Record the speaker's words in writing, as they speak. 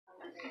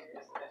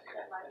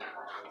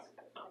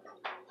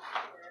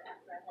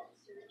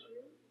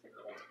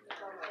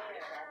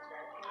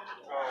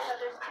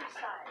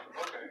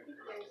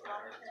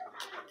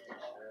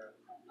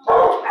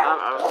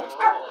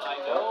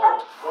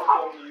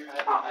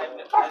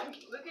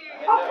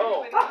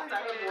know.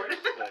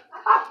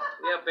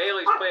 Yeah,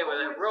 Bailey's playing with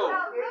that rope.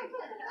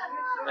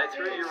 I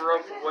threw your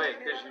rope away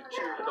because you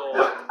chewed it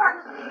all up.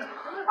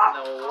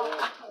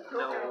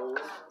 No.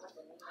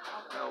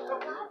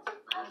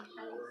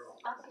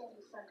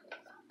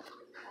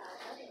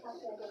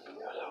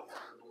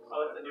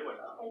 Oh, it's a new one.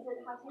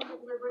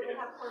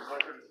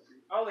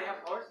 Oh, they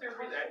have horse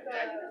therapy?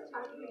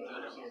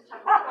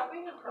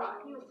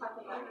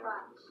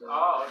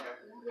 Oh, okay.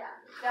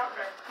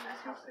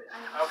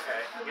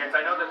 Okay. Yes,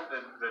 I know that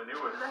the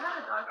newest,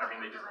 I mean,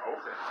 they just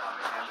opened on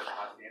the end of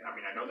Hacienda. I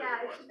mean, I know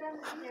that it was.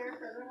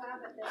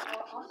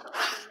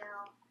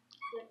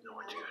 Know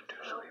what you gotta do,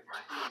 sleep,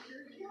 right? Okay.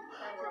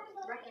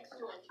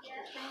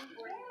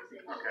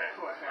 It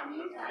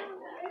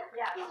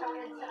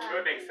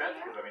would make sense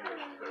because, I mean,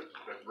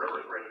 the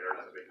river's right there.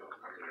 That's a big, I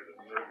mean, there's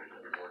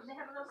a big horse. They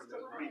have a little stick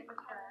in the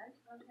front,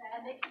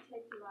 and they can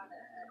take you on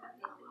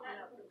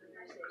a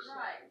familiarization.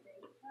 Right.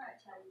 They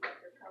tell you what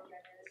their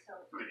program is. So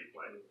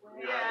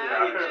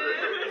Yeah.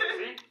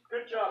 See?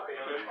 Good job,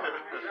 Bailey.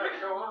 You're gonna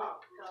show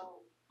off.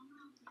 Go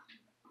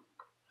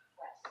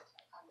west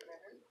on the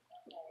river,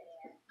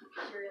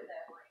 and you're in the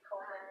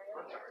cold area.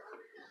 Okay,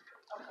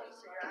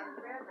 so you're on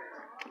the river.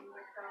 You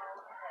would go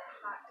and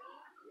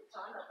then it's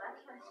on the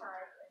left-hand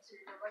side, and so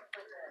you look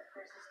for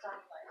there's a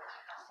stoplight on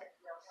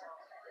Centennial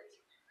Zone, and it's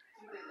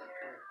either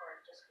there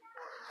or just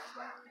before it just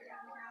right there.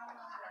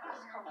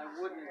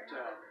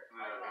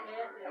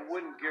 I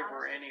wouldn't give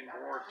her any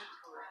more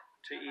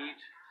to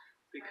eat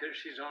because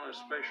she's on a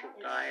special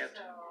diet.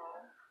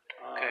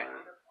 Okay.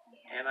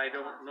 And I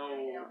don't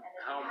know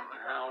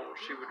how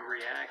she would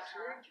react.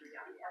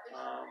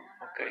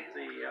 Okay.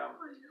 The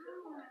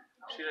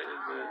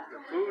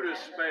food is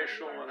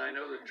special, and I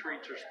know the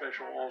treats are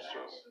special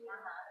also.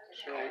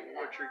 So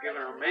what you're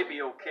giving her may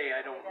be okay,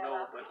 I don't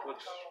know, but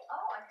let's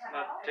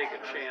not take a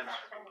chance.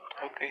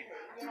 Okay.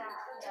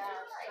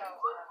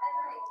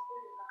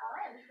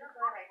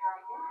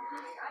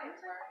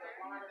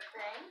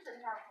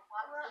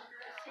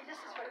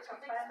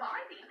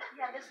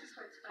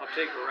 I'll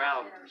take her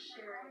out, and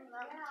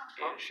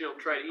she'll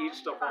try to eat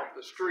stuff off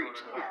the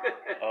street.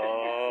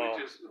 Oh.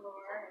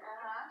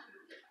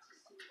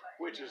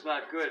 which is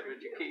not good, but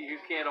you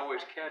can't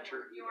always catch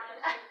her.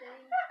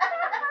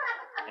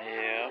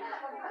 Yeah.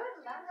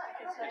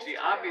 And she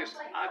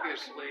obviously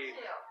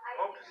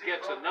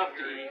gets enough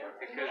to eat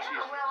because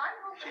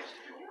she's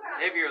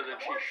heavier than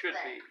she should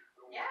be.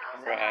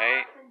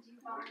 Right.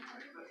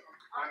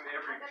 I'm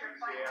every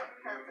Tuesday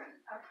afternoon.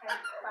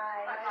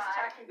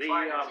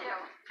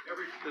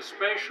 The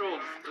special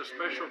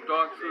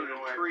dog food and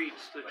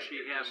treats that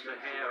she has to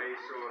have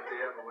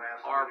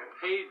are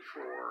paid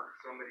for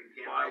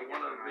by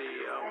one of the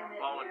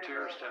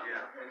volunteers down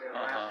there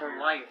for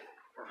life,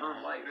 for her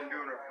life. I've been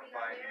doing it for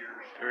 5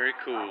 years. Very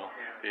cool.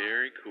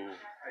 Very cool.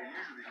 I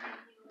usually do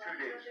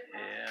 2 days.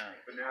 Yeah.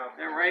 But now, Is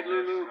that right,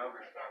 Lulu? One day.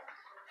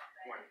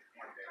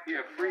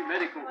 You have free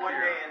medical One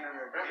care. day and then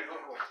a day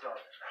full stuff.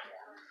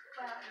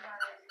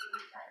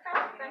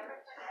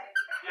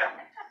 Yeah,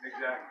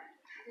 exactly.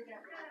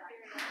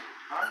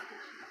 Huh?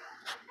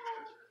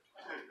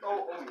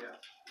 Oh, yeah.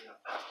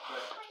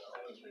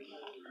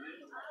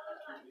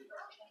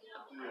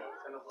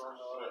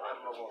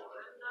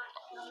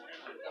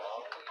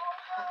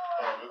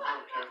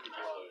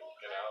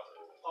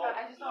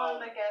 I just don't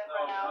want to get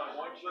run out.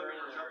 Once you're in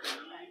there,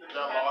 The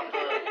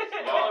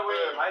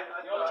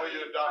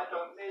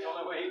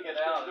only way you get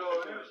out is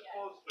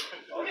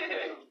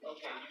okay,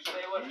 you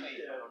stay with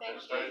me. Thank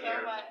you so much.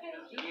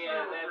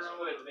 Yeah, that's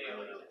good,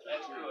 Bailey.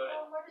 That's good.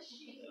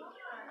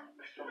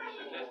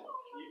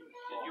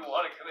 Did you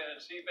want to come in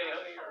and see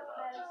Bailey or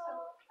not?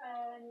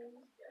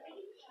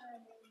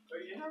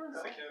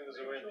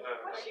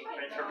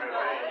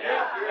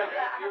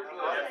 You're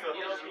good.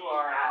 You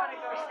are.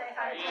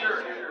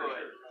 Sure, you're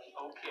good.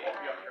 Okay.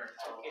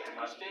 Okay,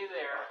 you stay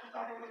there.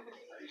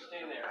 You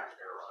stay there.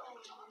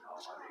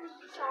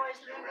 So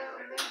is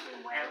Lulu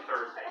losing weight? And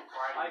Thursday. It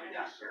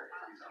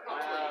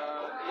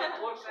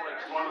looks like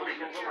she's One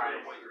week losing and a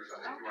Friday. little bit.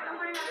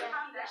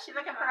 Is she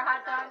looking for a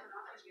hot dog?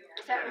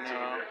 Is that what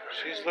No,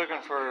 she's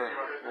looking for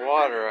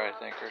water, I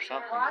think, or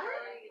something. water?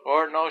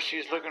 Or no,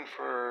 she's looking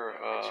for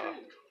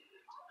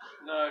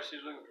No,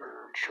 she's looking for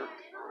her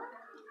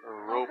Oh,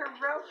 rope. her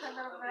rope, her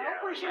little rope.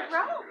 Where's your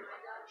rope?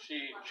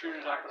 She chewed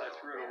it up and I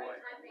threw it away.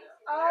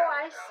 Oh,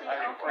 I see.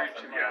 I'm Okay. afraid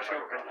she might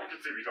choke on it.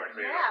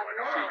 Yeah,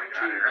 really.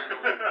 Chewed it into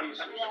little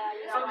pieces. Yeah,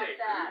 you don't want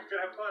that.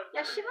 Have fun.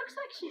 Yeah, she looks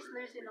like she's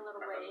losing a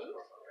little weight.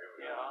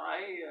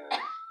 Yeah,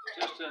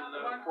 just in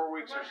 4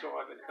 weeks or so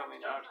I've been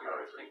coming out here,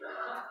 I think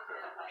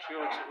she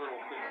looks a little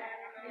thin.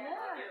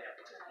 Yeah.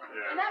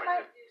 And that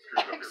might,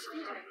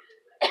 excuse me,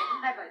 I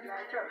have a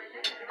dry throat.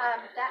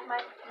 That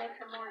might make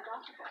her more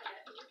adoptable.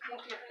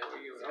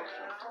 You know what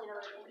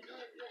I mean?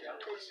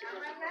 Because she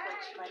doesn't look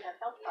like she might have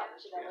health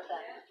problems, you know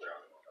that.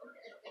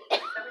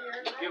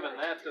 Given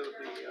that, though,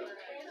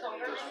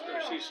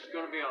 she's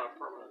going to be on a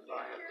permanent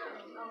diet.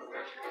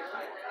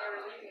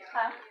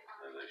 Huh?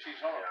 she's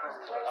on a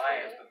permanent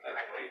diet, but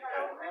that's what you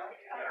do.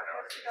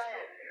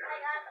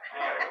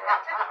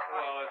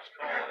 Well, it's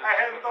called. I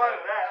hadn't thought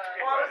of that.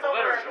 Well, I was over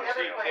Letters at of the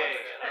other CK,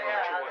 place. and I'm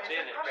not sure what's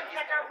in it, Probably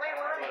check out Lay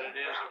One. but it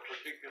is a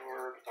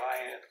particular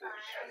diet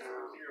that's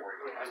for. You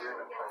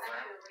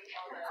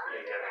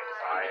get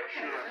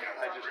excited.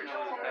 I just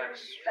know that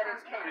that's, That is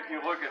if you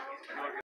look at